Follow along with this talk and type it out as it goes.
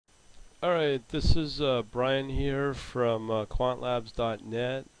Alright, this is Brian here from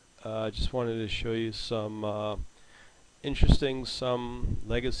quantlabs.net. I just wanted to show you some some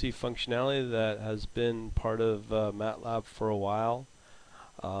legacy functionality that has been part of Matlab for a while.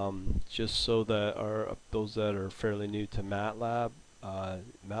 Just so that those that are fairly new to Matlab,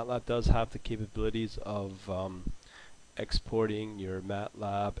 Matlab does have the capabilities of exporting your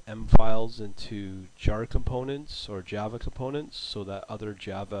Matlab M files into jar components or Java components so that other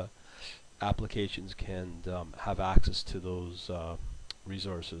Java applications can have access to those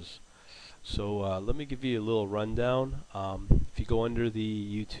resources. So let me give you a little rundown. If you go under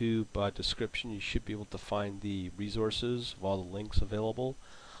the YouTube description, you should be able to find the resources of all the links available.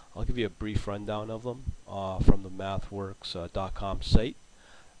 I'll give you a brief rundown of them from the mathworks.com site.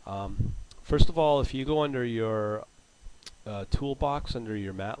 First of all, if you go under your toolbox under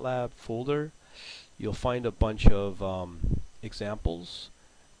your Matlab folder, you'll find a bunch of examples.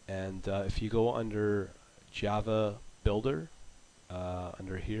 And if you go under Java Builder,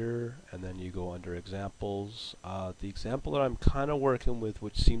 under here, and then you go under examples, the example that I'm kind of working with,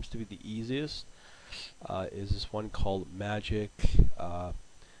 which seems to be the easiest, is this one called Magic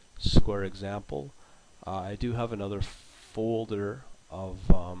Square Example. I do have another folder of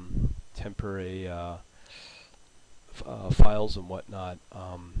temporary files and whatnot,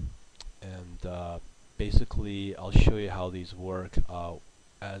 and basically I'll show you how these work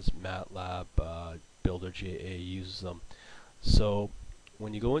as Matlab Builder JA uses them. So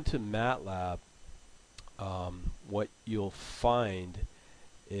when you go into Matlab, what you'll find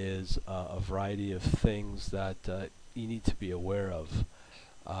is a variety of things that you need to be aware of.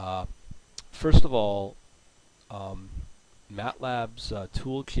 First of all, Matlab's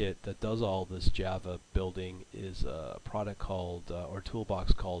toolkit that does all this Java building is a product called, or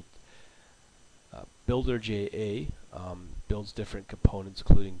toolbox called Builder JA. Builds different components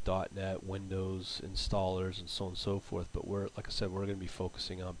including .NET, Windows, installers, and so on and so forth. But like I said, we're going to be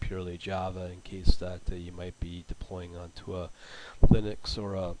focusing on purely Java in case that you might be deploying onto a Linux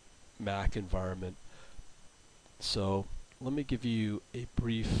or a Mac environment. So let me give you a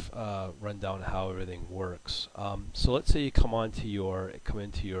brief rundown of how everything works. So let's say you come into your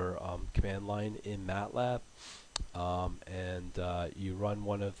command line in Matlab, and you run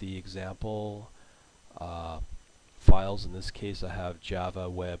one of the example files. In this case, I have Java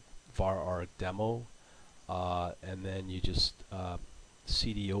Web var demo, and then you just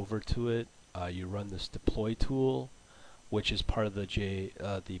cd over to it. You run this deploy tool, which is part of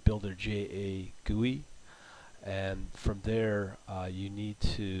the Builder JA GUI. And from there, you need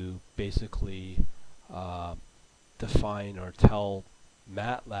to basically define or tell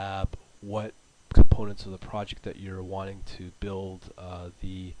Matlab what components of the project that you're wanting to build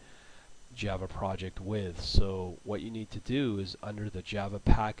the Java project with. So what you need to do is under the Java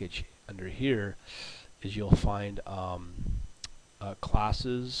package under here is you'll find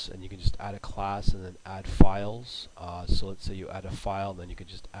classes, and you can just add a class and then add files. So let's say you add a file, and then you can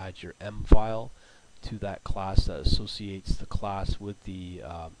just add your M file to that class that associates the class with the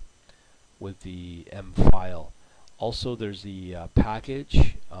M file. Also, there's the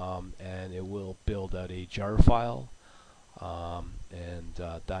package, and it will build out a jar file, and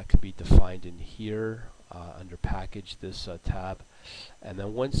that can be defined in here under package, this tab. And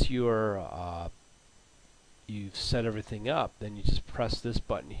then once you've set everything up, then you just press this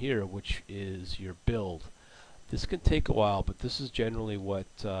button here, which is your build. This can take a while, but this is generally what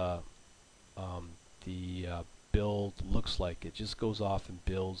the build looks like. It just goes off and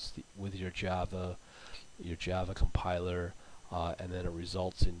builds with your Java compiler, and then it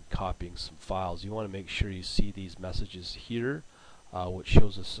results in copying some files. You want to make sure you see these messages here, which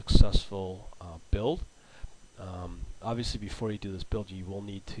shows a successful build. Obviously, before you do this build, you will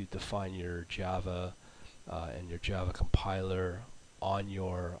need to define your Java and your Java compiler on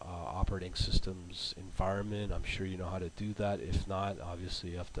your operating system's environment. I'm sure you know how to do that. If not, obviously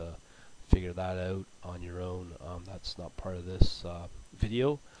you have to figure that out on your own. That's not part of this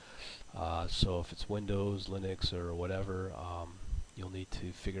video. So if it's Windows, Linux, or whatever, you'll need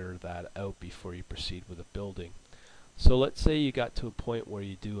to figure that out before you proceed with the building. So let's say you got to a point where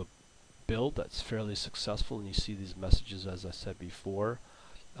you do a build that's fairly successful, and you see these messages, as I said before.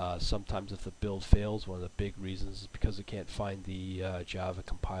 Sometimes if the build fails, one of the big reasons is because it can't find the Java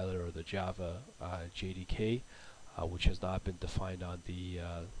compiler or the Java JDK, which has not been defined on the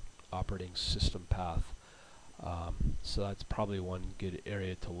operating system path. So that's probably one good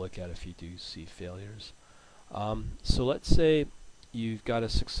area to look at if you do see failures. So let's say you've got a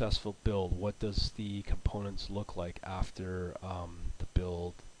successful build. What does the components look like after the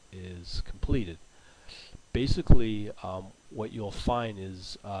build is completed? Basically, what you'll find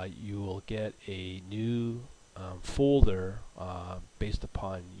is you will get a new folder based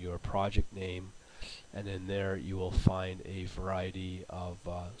upon your project name, and in there you will find a variety of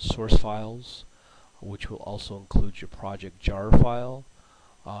source files, which will also include your project jar file.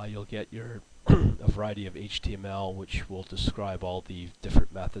 You'll get your a variety of HTML, which will describe all the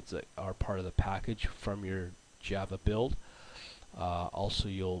different methods that are part of the package from your Java build. Also,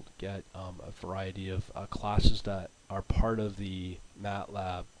 you'll get a variety of classes that are part of the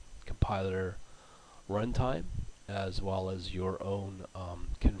Matlab compiler runtime, as well as your own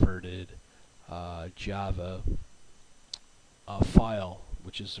converted Java file,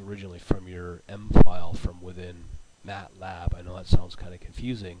 which is originally from your M file from within Matlab. I know that sounds kind of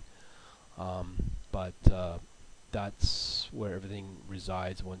confusing, but that's where everything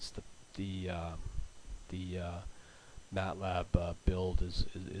resides once the Matlab build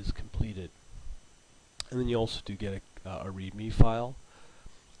is completed. And then you also do get a README file.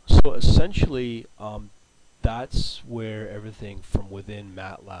 So essentially, that's where everything from within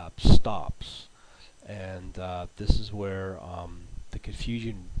Matlab stops. And this is where the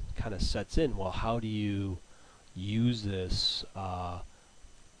confusion kind of sets in. Well, how do you use this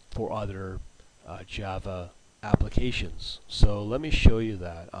for other Java applications? So let me show you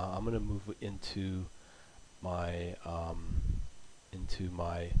that. I'm going to move into my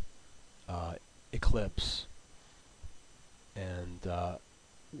Eclipse, and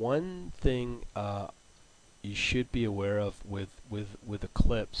one thing you should be aware of with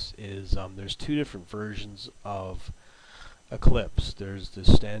Eclipse is there's two different versions of Eclipse. There's the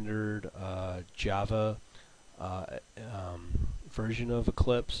standard Java version of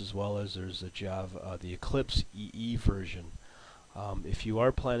Eclipse, as well as there's the Eclipse IDE version. If you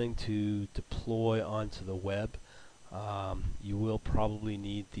are planning to deploy onto the web, you will probably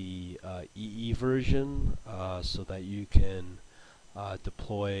need the IDE version so that you can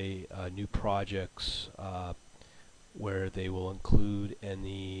deploy new projects where they will include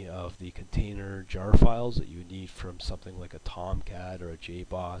any of the container jar files that you need from something like a Tomcat or a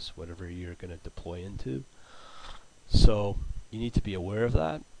JBoss, whatever you're going to deploy into. So you need to be aware of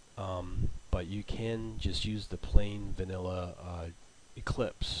that, but you can just use the plain vanilla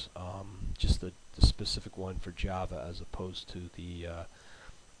Eclipse, just the specific one for Java, as opposed to the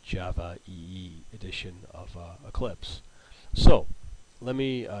Java EE edition of Eclipse. So let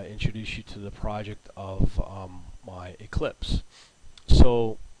me introduce you to the project of my Eclipse.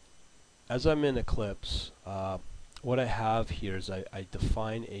 So as I'm in Eclipse, what I have here is I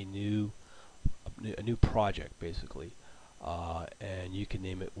define a new project, basically, and you can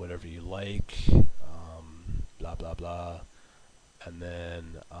name it whatever you like, blah blah blah, and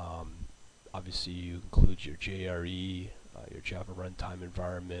then obviously you include your JRE, your Java runtime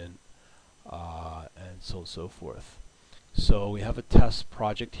environment, and so on and so forth. So we have a test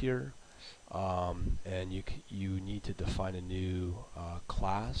project here, and you need to define a new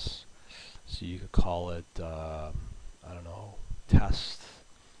class. So you could call it I don't know, test.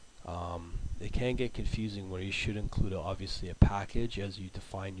 It can get confusing where you should include obviously a package as you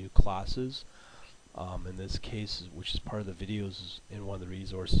define new classes. In this case, which is part of the videos in one of the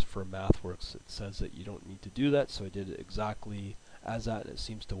resources for MathWorks, it says that you don't need to do that, so I did it exactly as that, and it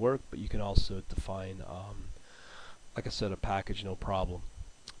seems to work. But you can also define, like I said, a package, no problem.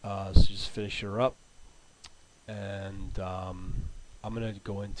 So just finish her up, and I'm going to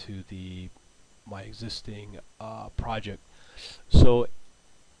go into my existing project. So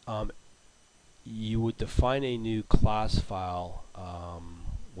you would define a new class file,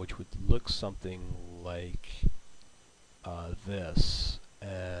 which would look something like this,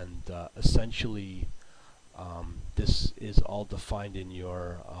 and essentially this is all defined in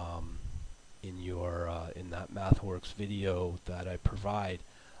your in that MathWorks video that I provide,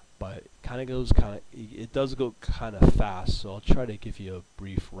 but it does go kind of fast, so I'll try to give you a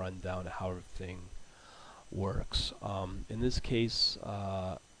brief rundown of how everything works. In this case,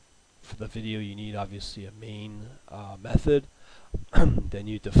 for the video, you need obviously a main method. Then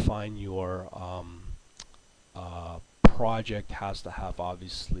you define your project has to have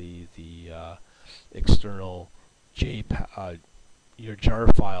obviously the external your jar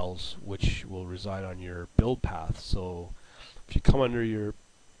files, which will reside on your build path. So if you come under your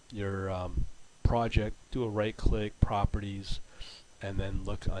project, do a right click, properties, and then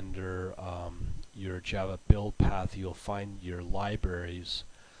look under your Java build path, you'll find your libraries,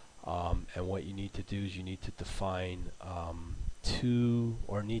 and what you need to do is you need to define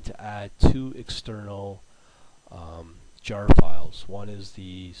need to add two external jar files. One is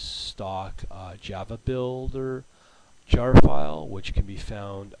the stock Java Builder jar file, which can be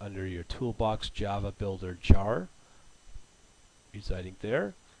found under your toolbox Java Builder jar, residing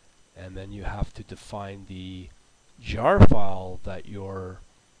there, and then you have to define the jar file that your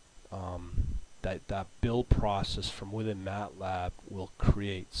that build process from within MATLAB will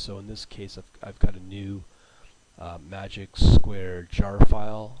create. So in this case, I've got a new magic square jar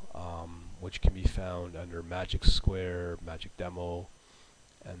file, which can be found under magic square, magic demo,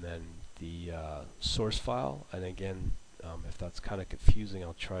 and then the source file. And again, if that's kind of confusing,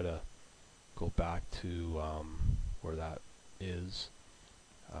 I'll try to go back to where that is.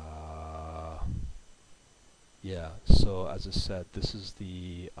 Yeah, so as I said, this is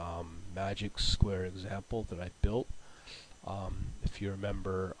the magic square example that I built. If you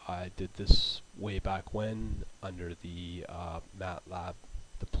remember, I did this way back when under the MATLAB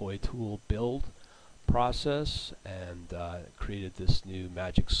deploy tool build process, and created this new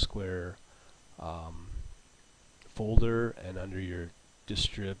magic square folder, and under your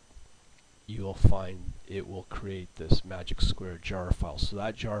distrib you will find it will create this magic square jar file. So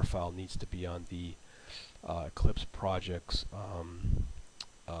that jar file needs to be on the Eclipse project's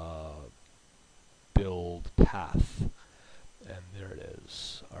build path, and there it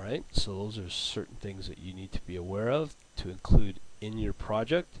is. Alright, so those are certain things that you need to be aware of to include in your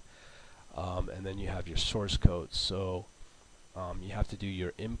project, and then you have your source code. So you have to do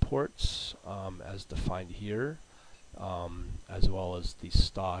your imports as defined here, as well as the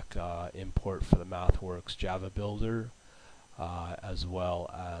stock import for the MathWorks Java Builder, as well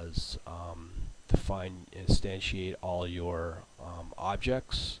as define, instantiate all your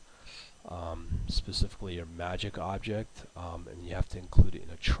objects, specifically your magic object, and you have to include it in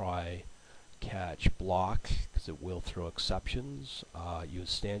a try catch block because it will throw exceptions. You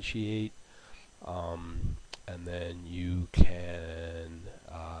instantiate, and then you can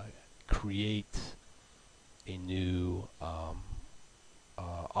create a new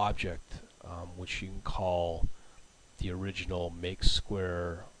object, which you can call the original make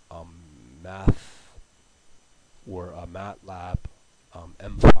square math or a Matlab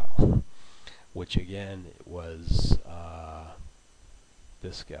M file, which again was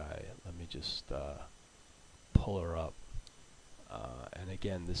this guy. Let me just pull her up, and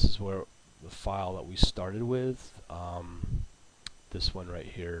again, this is where the file that we started with, this one right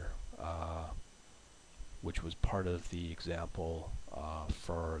here, which was part of the example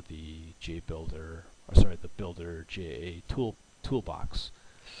for the the Builder JA toolbox.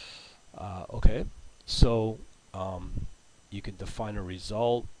 Okay, so you can define a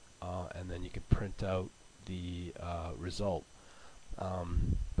result, and then you can print out the result.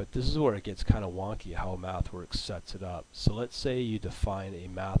 But this is where it gets kind of wonky how MathWorks sets it up. So let's say you define a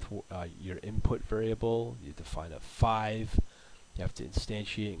your input variable, you define a 5, you have to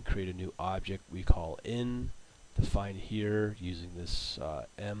instantiate and create a new object we call in, defined here using this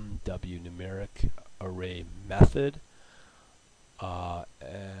MW numeric array method.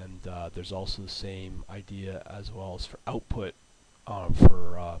 And there's also the same idea as well as for output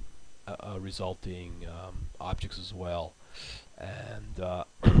for resulting objects as well. And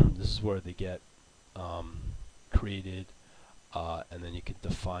this is where they get created, and then you can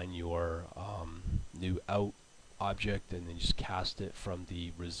define your new out object, and then just cast it from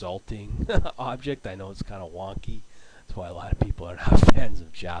the resulting object. I know it's kind of wonky, that's why a lot of people are not fans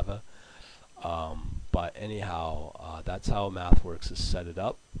of Java. But anyhow, that's how MathWorks has set it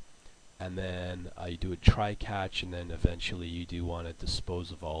up. And then you do a try catch, and then eventually you do want to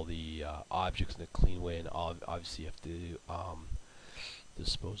dispose of all the objects in a clean way, and obviously you have to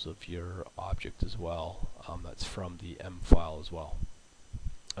dispose of your object as well. That's from the M file as well.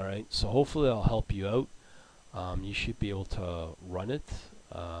 Alright, so hopefully I'll help you out. You should be able to run it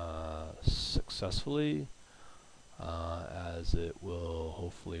successfully, as it will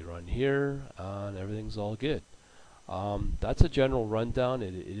hopefully run here, and everything's all good. That's a general rundown.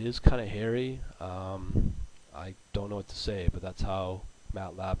 It is kind of hairy. I don't know what to say, but that's how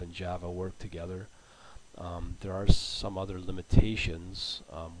MATLAB and Java work together. There are some other limitations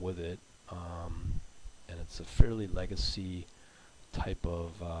with it, and it's a fairly legacy type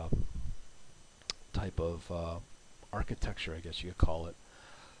of architecture, I guess you could call it.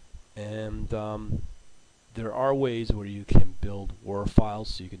 And there are ways where you can build WAR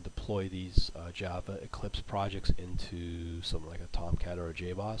files, so you can deploy these Java Eclipse projects into something like a Tomcat or a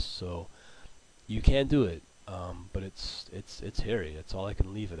JBoss. So you can do it, but it's hairy. That's all I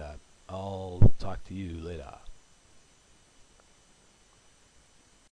can leave it at. I'll talk to you later.